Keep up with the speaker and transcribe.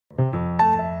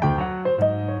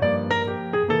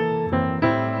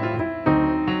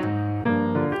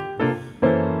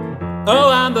Oh,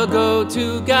 I'm the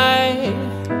go-to guy.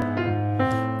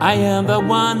 I am the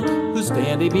one who's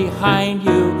standing behind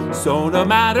you. So no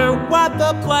matter what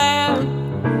the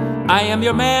plan, I am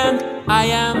your man, I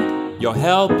am your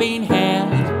helping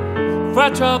hand. For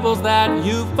troubles that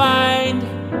you find,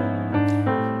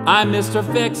 I'm Mr.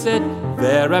 Fix-It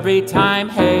there every time.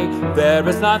 Hey, there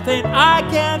is nothing I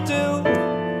can't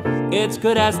do. It's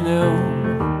good as new.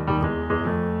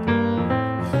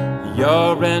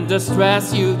 You're in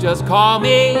distress, you just call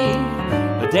me.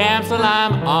 Damsel,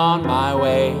 I'm on my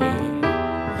way.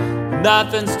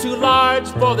 Nothing's too large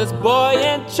for this boy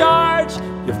in charge.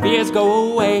 Your fears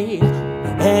go away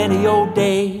any old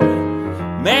day.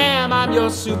 Ma'am, I'm your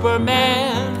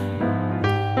Superman.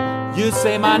 You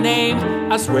say my name,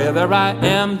 I swear that I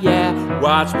am, yeah.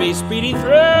 Watch me speeding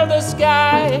through the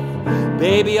sky.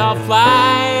 Baby, I'll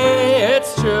fly,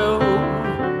 it's true.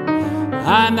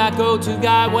 I'm that go-to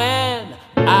guy when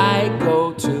I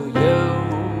go to you.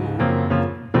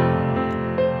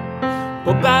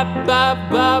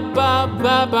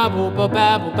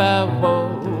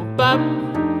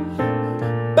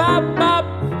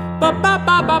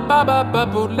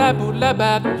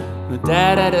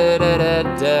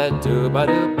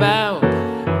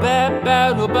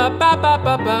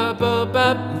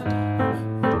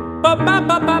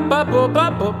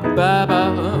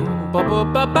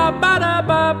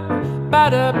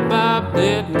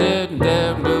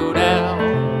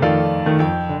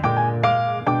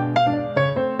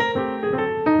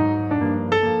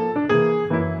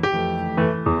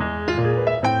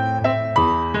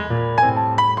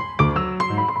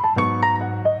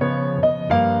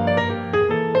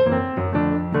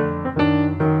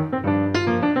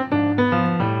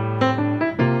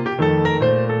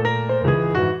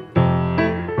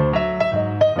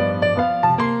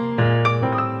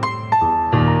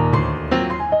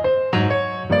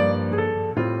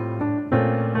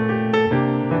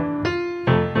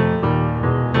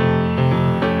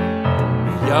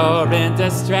 You're in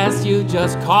distress, you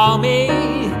just call me.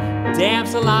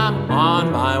 Damsel, I'm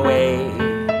on my way.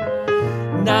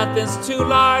 Nothing's too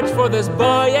large for this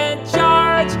boy in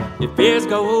charge. Your fears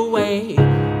go away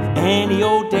any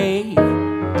old day.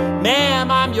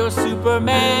 Ma'am, I'm your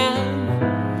Superman.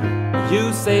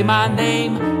 You say my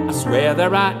name, I swear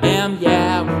that I am,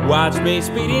 yeah. Watch me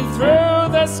speeding through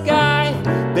the sky.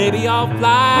 Baby, I'll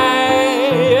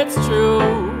fly, it's true.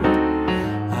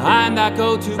 I'm that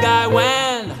go-to guy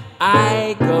when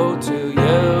I go to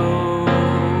you.